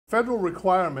federal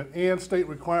requirement and state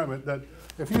requirement that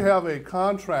if you have a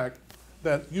contract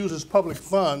that uses public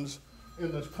funds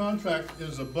and the contract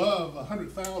is above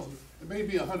 100,000, it may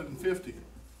be 150.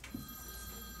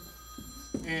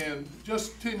 And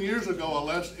just 10 years ago or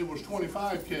less, it was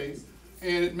 25K,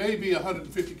 and it may be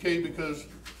 150K because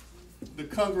the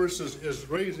Congress is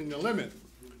raising the limit.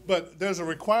 But there's a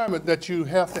requirement that you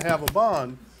have to have a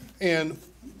bond, and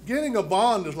getting a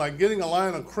bond is like getting a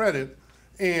line of credit,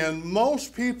 and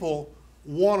most people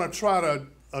want to try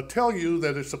to tell you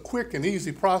that it's a quick and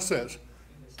easy process.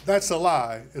 That's a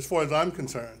lie, as far as I'm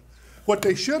concerned. What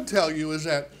they should tell you is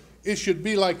that it should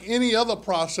be like any other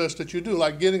process that you do,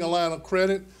 like getting a line of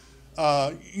credit.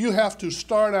 You have to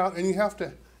start out and you have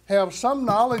to have some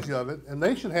knowledge of it, and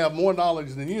they should have more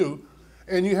knowledge than you,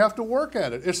 and you have to work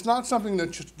at it. It's not something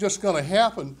that's just going to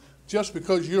happen just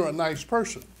because you're a nice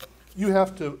person. You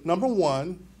have to, number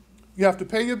one, you have to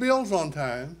pay your bills on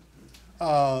time.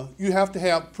 You have to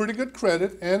have pretty good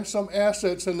credit and some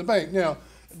assets in the bank. Now,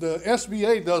 the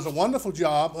SBA does a wonderful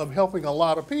job of helping a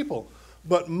lot of people,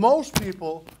 but most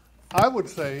people, I would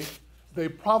say, they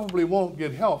probably won't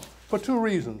get help for two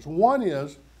reasons. One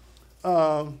is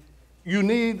you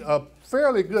need a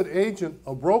fairly good agent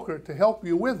or broker to help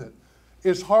you with it.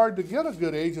 It's hard to get a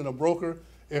good agent or broker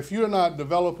if you're not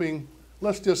developing,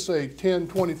 let's just say, $10,000,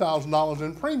 $20,000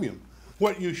 in premium.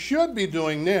 What you should be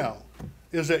doing now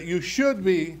is that you should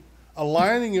be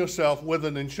aligning yourself with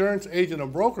an insurance agent or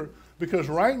broker, because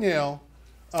right now,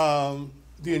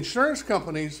 the insurance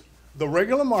companies, the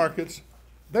regular markets,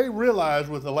 they realize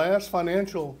with the last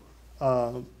financial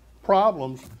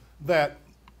problems that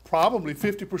probably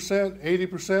 50%,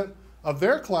 80% of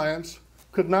their clients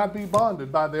could not be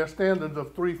bonded by their standards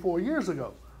of 3-4 years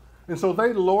ago. And so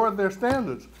they lowered their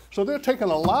standards. So they're taking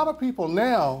a lot of people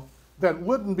now that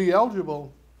wouldn't be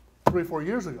eligible 3-4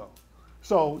 years ago.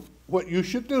 So what you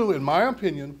should do, in my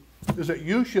opinion, is that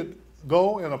you should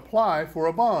go and apply for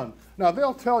a bond. Now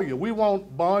they'll tell you, we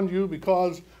won't bond you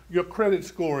because your credit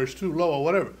score is too low or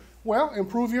whatever. Well,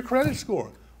 improve your credit score.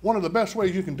 One of the best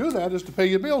ways you can do that is to pay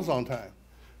your bills on time.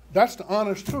 That's the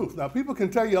honest truth. Now, people can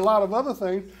tell you a lot of other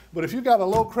things, but if you got a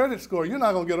low credit score, you're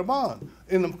not going to get a bond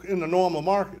in the normal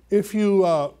market. If you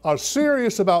are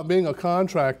serious about being a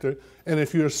contractor, and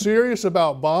if you're serious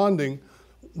about bonding,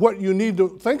 what you need to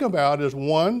think about is,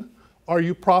 one, are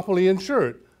you properly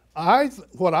insured?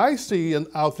 What I see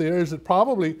out there is that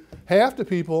probably half the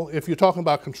people, if you're talking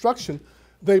about construction,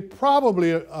 they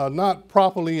probably are not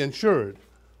properly insured,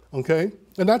 okay?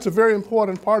 And that's a very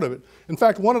important part of it. In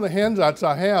fact, one of the handouts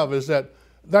I have is that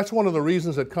that's one of the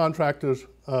reasons that contractors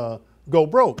go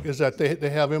broke, is that they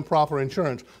have improper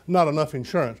insurance, not enough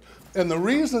insurance. And the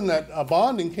reason that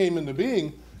bonding came into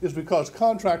being is because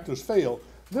contractors fail.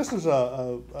 This is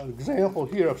an example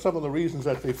here of some of the reasons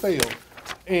that they fail.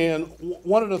 And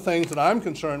one of the things that I'm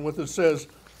concerned with, it says,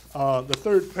 the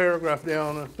third paragraph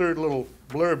down, the third little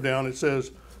blurb down, it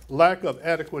says, lack of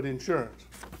adequate insurance,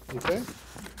 okay?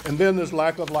 And then there's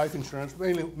lack of life insurance.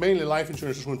 Mainly life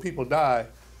insurance is when people die,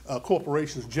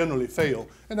 corporations generally fail.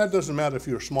 And that doesn't matter if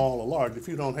you're small or large. If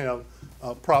you don't have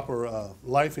proper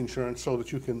life insurance so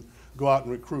that you can go out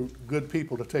and recruit good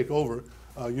people to take over,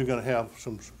 you're going to have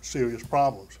some serious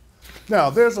problems. Now,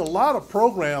 there's a lot of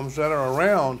programs that are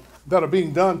around that are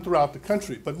being done throughout the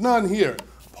country, but none here.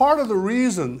 Part of the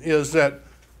reason is that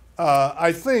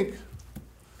I think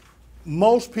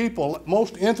most people,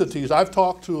 most entities, I've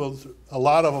talked to a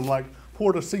lot of them, like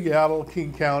Port of Seattle,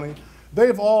 King County,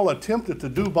 they've all attempted to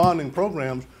do bonding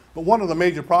programs, but one of the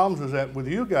major problems is that with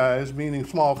you guys, meaning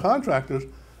small contractors,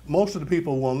 most of the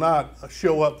people will not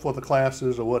show up for the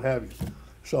classes or what have you.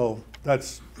 So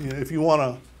that's, you know, if you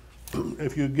want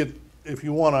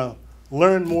to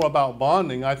learn more about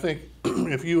bonding, I think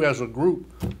if you as a group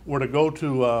were to go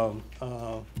to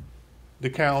the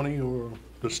county or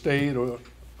the state or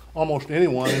almost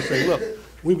anyone and say, look,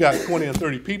 we've got 20 or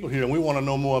 30 people here and we want to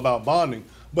know more about bonding.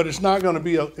 But it's not going to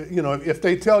be, you know, if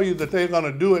they tell you that they're going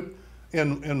to do it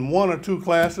in 1 or 2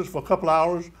 classes for a couple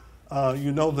hours,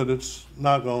 you know that it's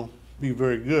not going to be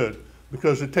very good,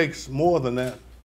 because it takes more than that